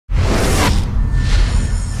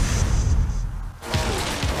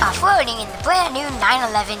off-roading in the brand new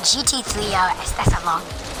 911 GT3 RS. That's a long.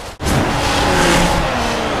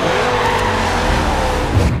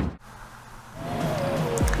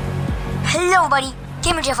 Hello everybody,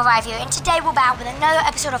 GamerJ45 here, and today we're back with another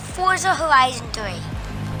episode of Forza Horizon 3.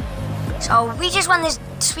 So we just won this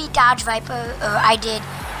sweet Dodge Viper, or I did,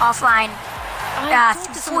 offline,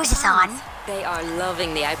 through Forza-thon. They are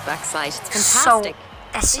loving the Outback site. It's fantastic. So,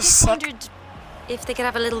 that's just sick. Wondered if they could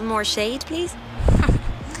have a little more shade, please.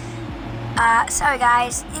 Sorry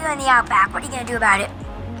guys, you're in the Outback. What are you gonna do about it?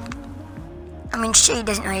 I mean, shade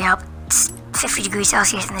doesn't really help. It's 50 degrees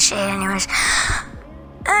Celsius in the shade anyways.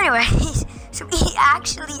 Anyways, so we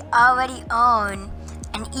actually already own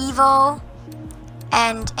an Evo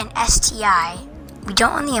and an STI. We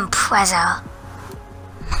don't own the Impreza.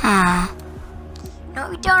 No,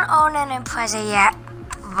 we don't own an Impreza yet,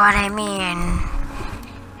 but I mean,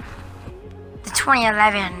 the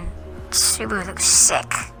 2011 Subaru looks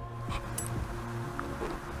sick.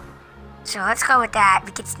 So let's go with that.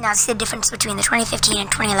 We can now see the difference between the 2015 and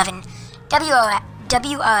 2011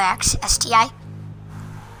 WRX STI.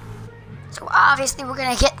 So obviously we're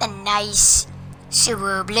gonna get the nice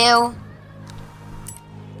Subaru blue.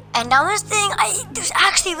 And now this thing, there's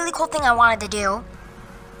actually a really cool thing I wanted to do.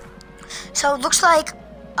 So it looks like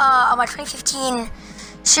on my 2015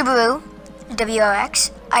 Subaru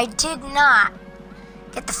WRX, I did not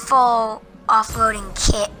get the full off-roading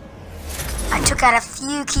kit. I took out a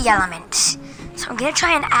few key elements. So I'm gonna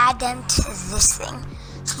try and add them to this thing,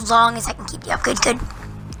 as long as I can keep the upgrade good.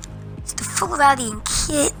 It's the full rallying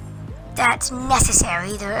kit that's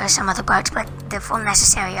necessary. There are some other parts, but the full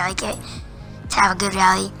necessary rally kit to have a good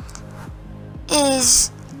rally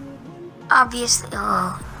is obviously,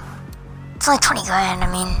 it's only 20 grand,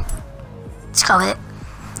 I mean, let's go with it.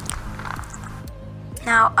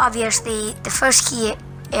 Now, obviously, the first key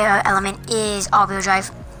element is all-wheel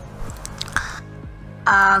drive.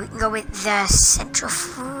 We can go with the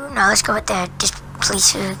centrifuge. No, let's go with the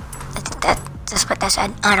displacer. I think that's what that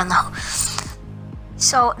said. I don't know.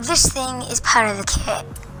 So this thing is part of the kit.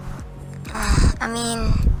 I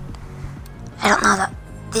mean, I don't know that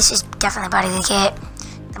this is definitely part of the kit.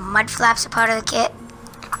 The mud flaps are part of the kit.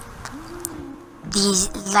 These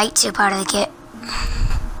lights are part of the kit.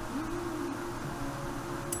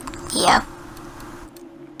 Yeah.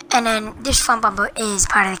 And then this front bumper is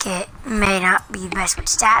part of the kit. May not be the best with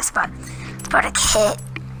stats, but it's part of the kit.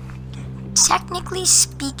 Technically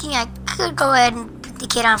speaking, I could go ahead and put the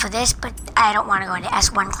kit on for this, but I don't want to go into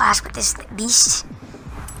S1 class with this beast.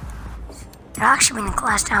 It'll actually bring the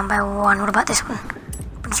class down by 1. What about this one?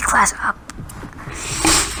 Brings the class up.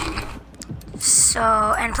 So,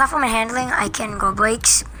 and platform and handling, I can go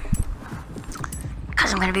brakes,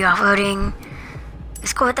 because I'm going to be off-roading.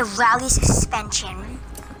 Let's go with the rally suspension.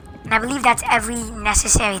 And I believe that's every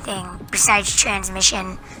necessary thing besides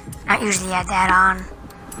transmission. I don't usually add that on.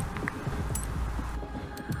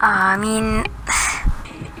 I mean,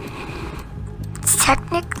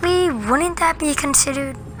 technically, wouldn't that be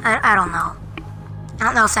considered? I don't know. I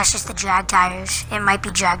don't know if that's just the drag tires. It might be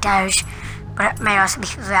drag tires, but it may also be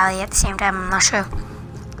rally at the same time. I'm not sure.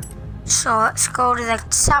 So let's go to the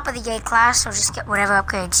top of the A class. So just get whatever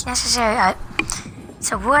upgrades necessary.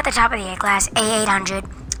 So we're at the top of the A class,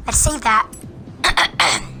 A800. Let's save that.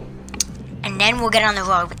 And then we'll get on the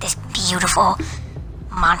road with this beautiful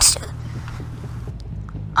monster.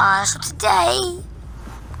 So today,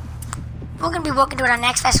 we're going to be working toward our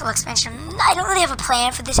next festival expansion. I don't really have a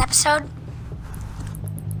plan for this episode.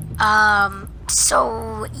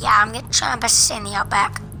 So, yeah, I'm going to try my best to stay in the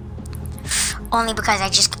Outback. Only because I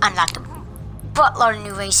just unlocked a buttload of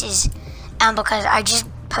new races. And because I just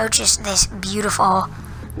purchased this beautiful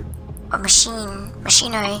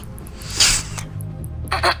machinery.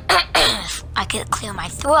 I could clear my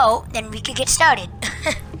throat, then we could get started.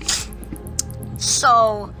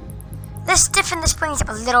 So, let's stiffen the springs up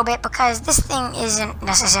a little bit because this thing isn't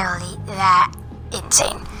necessarily that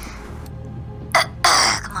insane.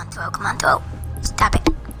 Come on, throat. Stop it.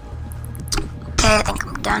 Okay, I think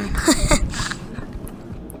I'm done.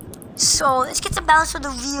 So, let's get some balance with the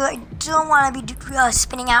rear. I don't want to be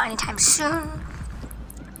spinning out anytime soon.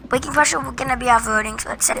 Braking pressure, we're going to be off-roading, so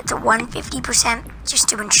let's set it to 150% just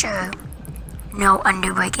to ensure no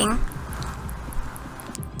under-braking.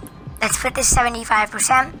 Let's put this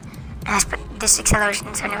 75%, and let's put this acceleration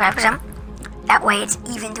 75%. That way it's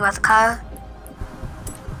even throughout the car.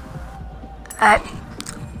 Alright,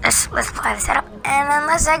 let's apply the setup, and then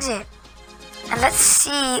let's exit. And let's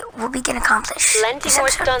see what we can accomplish. Plenty more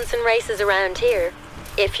stunts and races around here,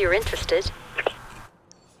 if you're interested.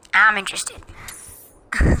 I'm interested.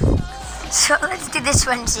 So let's do this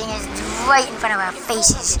one, seeing as it's right in front of our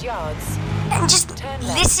faces. And just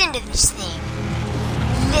listen to this thing.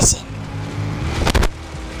 Listen.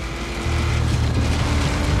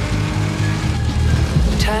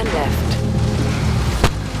 Turn left.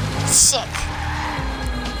 Sick.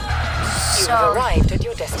 You have arrived at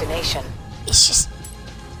your destination. It's just,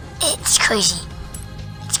 it's crazy.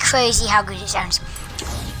 It's crazy how good it sounds.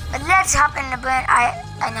 But let's hop in the brand. I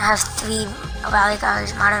now have 3 rally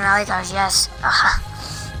cars, modern rally cars, yes.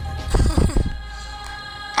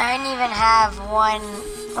 I didn't even have one,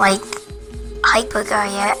 like, hypercar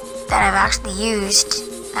yet that I've actually used.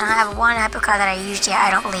 I don't have one hypercar that I used yet,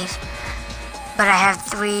 I don't believe. But I have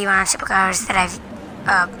 3 modern supercars that I've,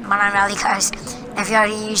 modern rally cars. I've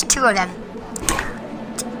already used 2 of them.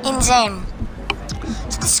 It's insane.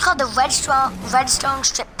 So this is called the Redstone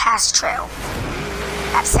Strip Pass Trail.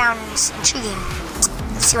 That sounds intriguing.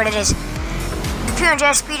 Let's see what it is. The Pure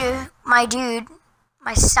Jet Speeder, my dude,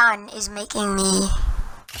 my son is making me.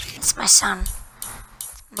 It's my son.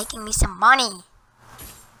 Making me some money.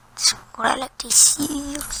 That's what I like to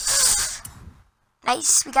see.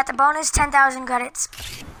 Nice. We got the bonus 10,000 credits.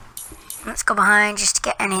 Let's go behind just to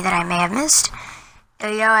get any that I may have missed.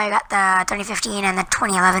 There you go. I got the 2015 and the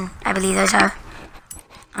 2011. I believe those are.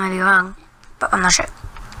 I might be wrong, but I'm not sure.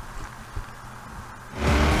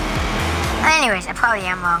 Anyways, I probably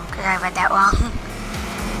am wrong because I read that wrong.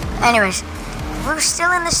 Anyways, we're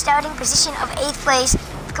still in the starting position of 8th place.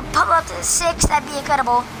 We could pop up to 6th, that'd be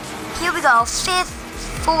incredible. Here we go, 5th,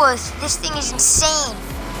 4th. This thing is insane.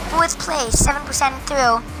 4th place, 7%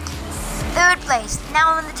 through. 3rd place,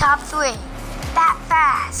 now I'm in the top 3. That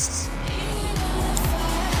fast.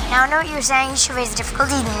 Now I know what you're saying, you should raise the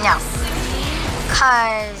difficulty. No.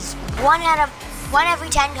 Because one every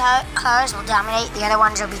 10 cars will dominate. The other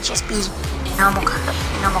ones will just be normal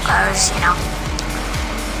cars, you know.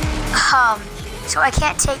 So I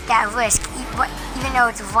can't take that risk, even though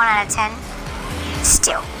it's 1 out of 10.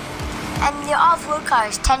 Still. And the off-road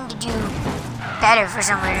cars tend to do better for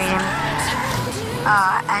some weird reason.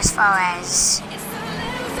 As far as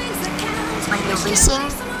when you're racing,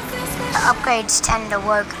 the upgrades tend to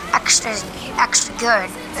work extra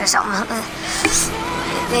good or something.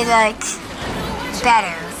 They like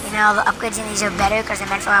better, you know. The upgrades in these are better because they're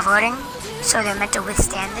meant for off-roading, so they're meant to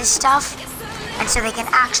withstand this stuff, and so they can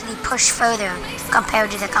actually push further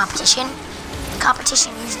compared to the competition. The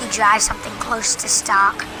competition usually drives something close to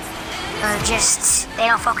stock, or just they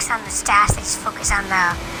don't focus on the stats, they just focus on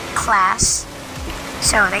the class.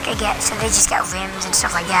 So they just get rims and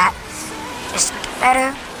stuff like that, just to make it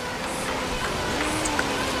better.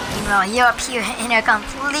 Meanwhile, you're up here in a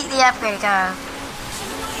completely upgraded car.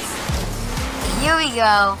 Here we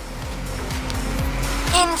go.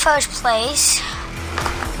 In first place.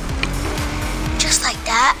 Just like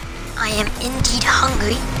that, I am indeed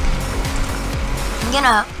hungry. I'm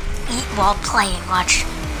gonna eat while playing, watch.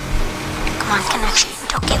 Come on, connection,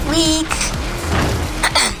 don't get weak.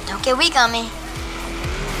 Don't get weak on me.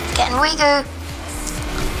 It's getting weaker.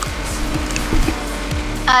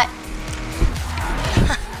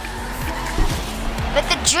 But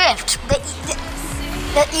the drift, the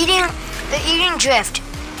eating drift.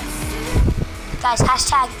 Guys,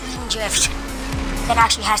 hashtag eating drift. Then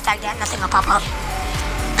actually hashtag that, nothing will pop up.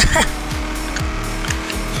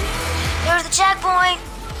 There's the checkpoint.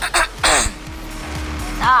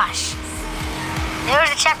 Gosh. There's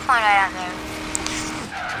the checkpoint right out there.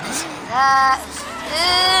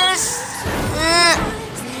 This.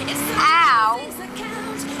 Ow.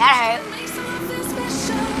 That hurt.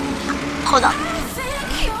 Hold on.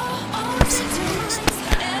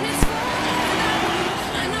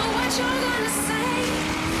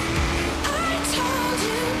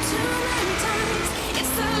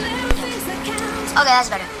 Okay, that's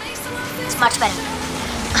better. It's much better.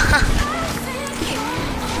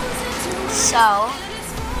 So,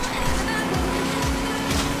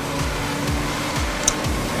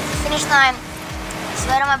 finish line.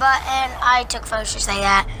 Slid on my butt and I took first, just like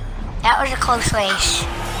that. That was a close race.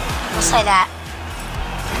 We'll say that.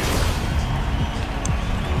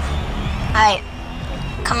 Alright.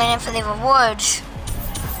 Coming in for the rewards.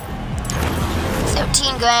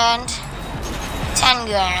 13 grand. 10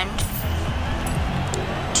 grand.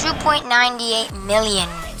 2.98 million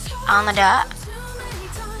on the dot.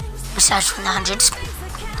 Besides from the hundreds.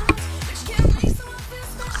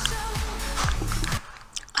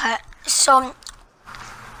 So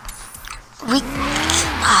we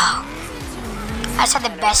I just had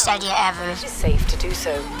the best idea ever. It is safe to do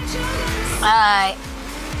so.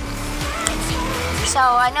 So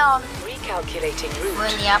I know Recalculating route. we're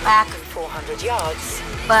in the outback. 400 yards.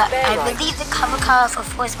 But Bear I right. believe the cover car for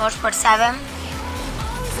Forza Motorsport 7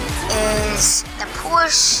 is the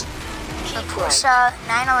Porsche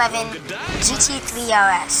 911 GT3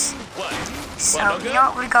 RS. So, you know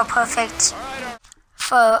what would go perfect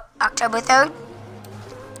for October 3rd?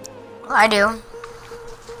 Well, I do.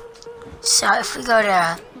 So, if we go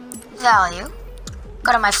to value,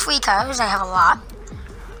 go to my free cars, I have a lot.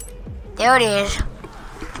 There it is.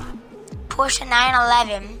 Porsche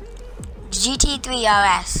 911 GT3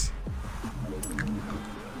 RS.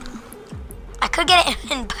 I could get it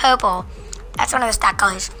in purple. That's one of the stock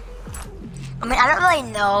colors. I mean, I don't really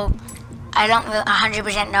know. I don't really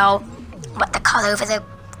 100% know what the color for the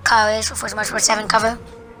car is for Forza Motorsport 7 cover.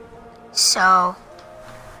 So,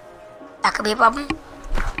 that could be a problem.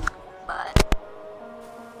 But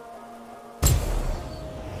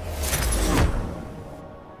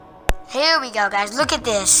here we go, guys. Look at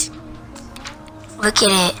this. Look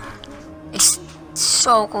at it. It's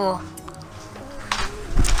so cool.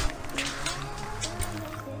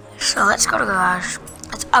 So let's go to garage.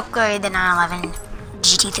 Let's upgrade the 911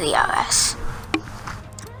 GT3 RS.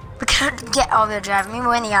 We could get all-wheel drive. I mean,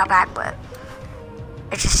 we're in the Outback, but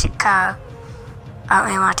it's a sick car. I don't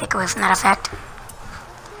really want to take away from that effect.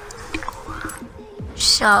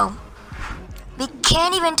 So, we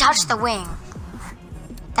can't even touch the wing.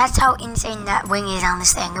 That's how insane that wing is on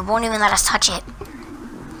this thing. It won't even let us touch it.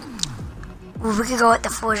 We could go with the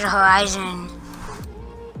Forza Horizon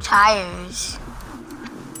tires.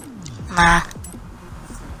 Nah.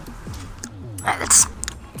 Alright, let's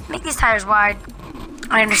make these tires wide.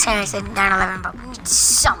 I understand I said 911, but we need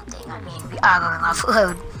something. I mean, we are going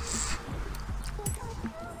off-road.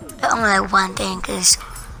 But only like one thing, because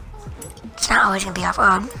it's not always going to be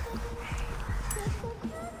off-road.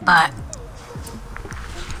 But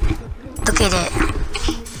look at it.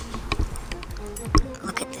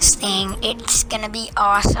 Look at this thing. It's going to be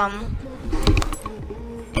awesome.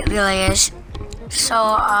 It really is.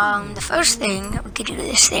 So, the first thing, we could do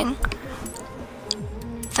this thing.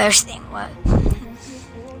 First thing, what?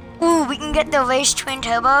 Ooh, we can get the race twin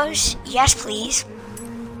turbos. Yes, please.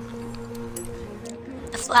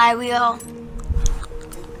 The flywheel.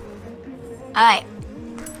 Alright.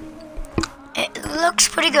 It looks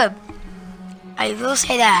pretty good. I will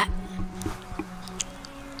say that.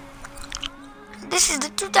 This is the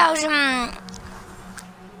 2000...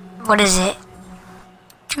 What is it?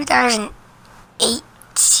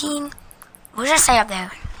 2018? What does that say up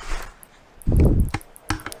there?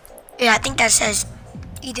 Yeah, I think that says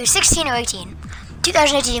either 16 or 18.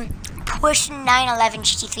 2018 Porsche 911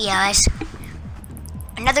 GT3 RS.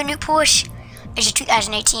 Another new Porsche is a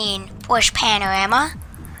 2018 Porsche Panorama,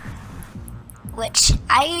 which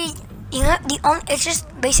it's just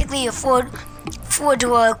basically a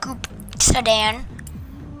four-door coupe sedan.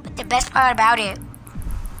 But the best part about it,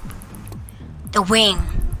 the wing.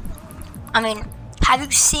 I mean, have you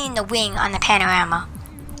seen the wing on the Panorama?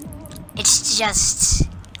 It's just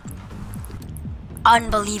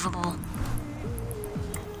unbelievable.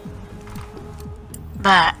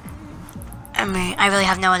 But I mean, I really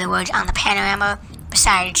have no other words on the Panorama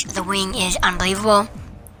besides the wing is unbelievable.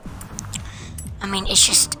 I mean,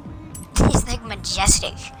 it's like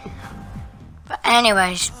majestic. But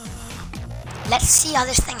anyways, let's see how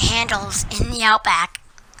this thing handles in the Outback.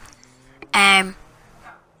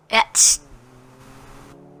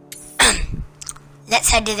 Let's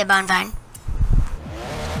head to the bonfire.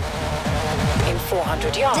 In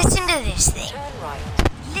 400 yards. Listen to this thing. Turn right.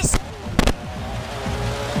 Listen.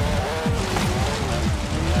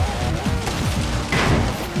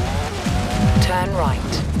 Turn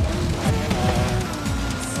right.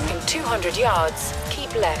 In 200 yards,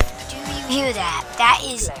 keep left. Do you hear that? That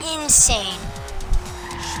is insane.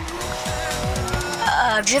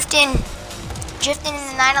 Drifting in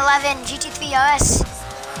the 911 GT3 RS.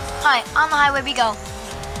 Alright, on the highway we go.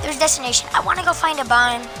 There's destination. I want to go find a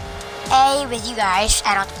barn. A, with you guys.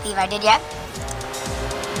 I don't believe I did yet.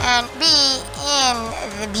 And B, in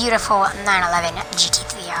the beautiful 911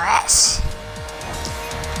 GT3 RS.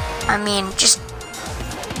 I mean, just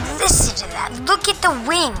listen to that. Look at the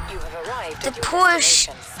wing. You have arrived The at your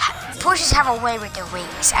Porsches have a way with their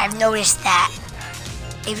wings. I've noticed that.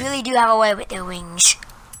 They really do have a way with their wings.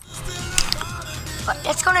 But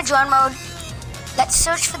let's go to drone mode. Let's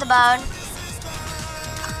search for the barn.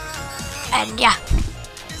 And yeah.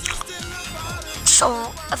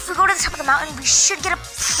 So if we go to the top of the mountain, we should get a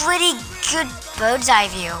pretty good bird's eye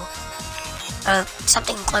view. Or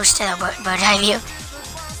something close to the bird's eye view.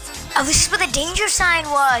 Oh, this is where the danger sign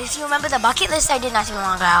was. If you remember the bucket list I did not too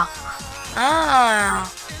long ago. Oh,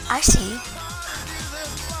 I see.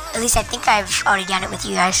 At least I think I've already done it with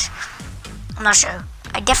you guys. I'm not sure.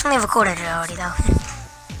 I definitely recorded it already though.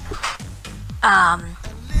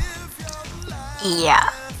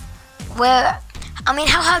 Yeah. Well, I mean,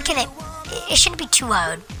 how hard can it? It shouldn't be too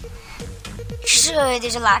hard. Sure,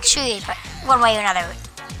 there's a lot to it, but one way or another.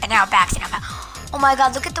 And now back to now. Oh my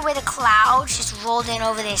god, look at the way the clouds just rolled in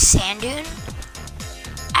over this sand dune.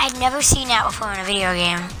 I'd never seen that before in a video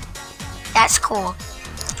game. That's cool.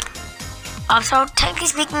 Also, technically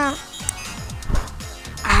speaking,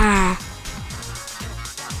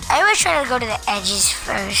 I always try to go to the edges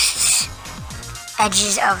first.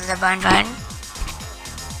 Edges of the bun.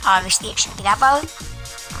 Obviously, it shouldn't be that bad.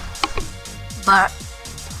 But,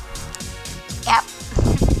 yep.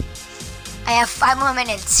 I have 5 more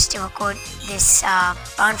minutes to record this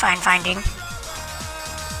bonfire finding.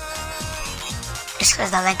 Just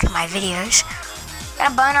because the length of my videos.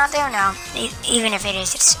 Got a bun out there? No. Even if it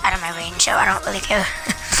is, it's out of my range, so I don't really care.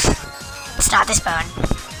 It's not this bone.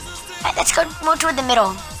 Alright, let's go more toward the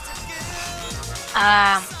middle.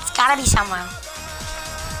 It's gotta be somewhere.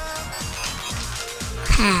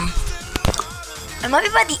 It might be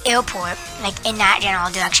by the airport, like in that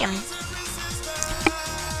general direction.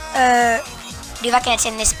 Do you reckon it's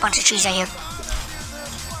in this bunch of trees right here?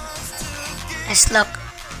 Let's look.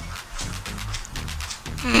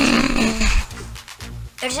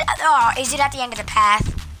 Is it at the end of the path?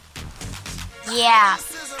 Yeah,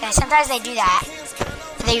 because sometimes they do that.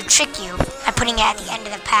 They trick you by putting it at the end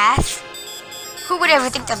of the path. Who would ever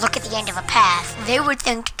think to look at the end of a path? They would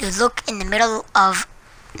think to look in the middle of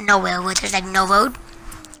nowhere where there's like no road.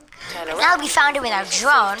 Now that we found it with our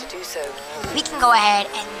drone, we can go ahead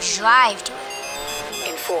and drive to it.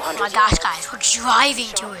 Oh my gosh, guys, we're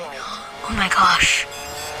driving to it. Oh my gosh.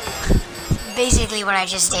 Basically what I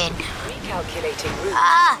just did.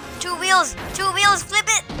 Two wheels, flip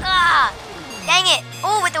it. Dang it.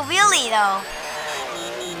 Oh, with the wheelie though.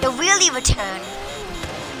 The wheelie return.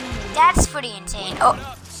 That's pretty insane. Oh.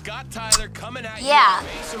 Yeah.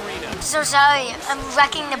 I'm so sorry. I'm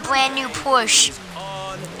wrecking the brand new Porsche.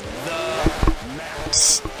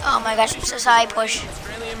 Oh my gosh, I'm so sorry, Porsche.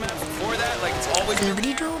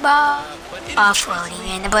 Off-roading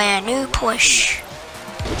in the brand new Porsche.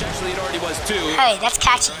 Hey, that's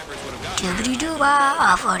catchy.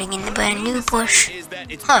 Off-roading in the brand new Porsche.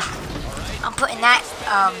 Huh. I'm putting that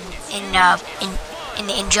in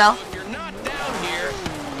the intro.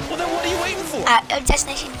 Well, then what are you waiting for?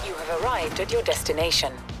 Destination. You have arrived at your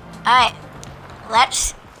destination. Alright,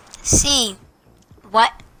 let's see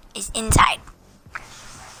what is inside.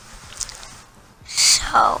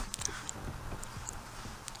 So,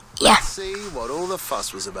 yeah. Let's see what all the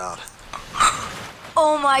fuss was about.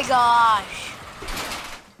 Oh my gosh.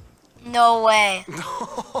 No way.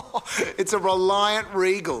 It's a Reliant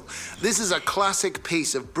Regal. This is a classic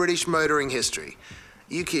piece of British motoring history.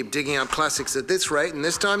 You keep digging up classics at this rate, and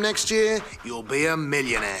this time next year, you'll be a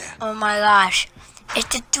millionaire. Oh my gosh.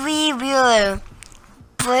 It's a 3-wheeler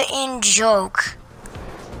Britain joke.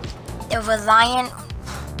 The Reliant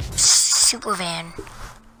Supervan.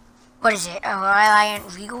 What is it? A Reliant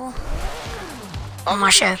Regal? I'm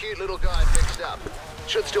not sure. Cute little guy fixed up.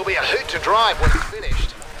 Should still be a hoot to drive when it's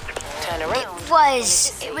finished. Turn around. It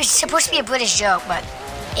was supposed to be a British joke, but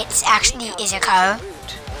it actually is a car.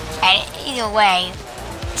 And either way,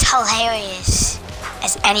 it's hilarious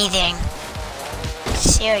as anything.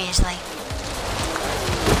 Seriously.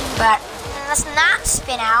 But let's not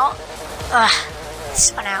spin out.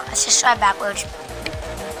 Spin out. Let's just drive backwards.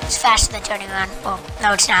 It's faster than turning around. Well,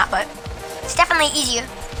 no, it's not, but it's definitely easier.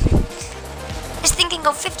 This thing can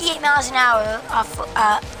go 58 miles an hour off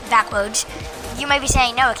backwards. You might be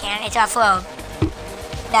saying, no, it can't. It's off-road.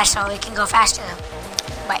 That's so it can go faster.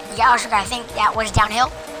 But you also gotta think that was downhill.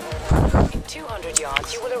 In 200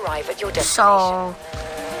 yards, you will arrive at your destination. So,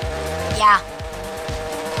 yeah.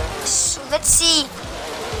 So let's see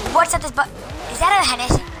what's at this. Is that a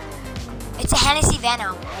Hennessy? It's a Hennessy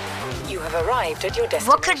Venom. You have arrived at your destination.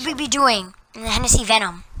 What could we be doing in the Hennessy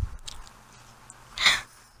Venom?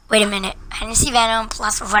 Wait a minute. Hennessy Venom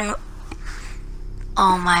plus run.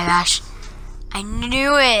 Oh my gosh. I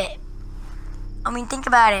knew it. I mean, think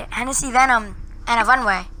about it. Hennessy Venom and a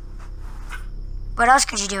runway. What else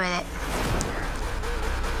could you do with it?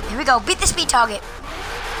 Here we go. Beat the speed target.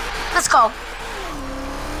 Let's go.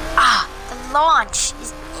 The launch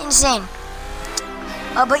is insane.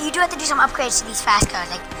 But you do have to do some upgrades to these fast cars,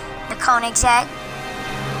 like the Koenigsegg.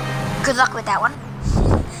 Good luck with that one.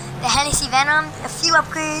 The Hennessy Venom, a few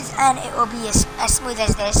upgrades, and it will be as smooth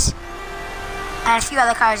as this. And a few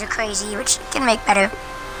other cars are crazy, which can make better.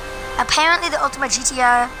 Apparently, the Ultimate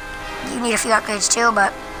GTR, you need a few upgrades too,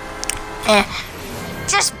 but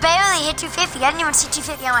just just barely hit 250. I didn't even see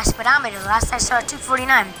 250 on my speedometer. The last I saw 249.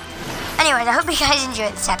 Anyways, I hope you guys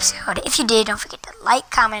enjoyed this episode. If you did, don't forget to like,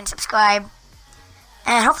 comment, and subscribe.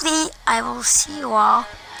 And hopefully, I will see you all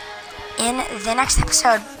in the next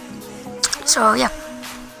episode. So, yeah.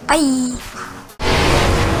 Bye.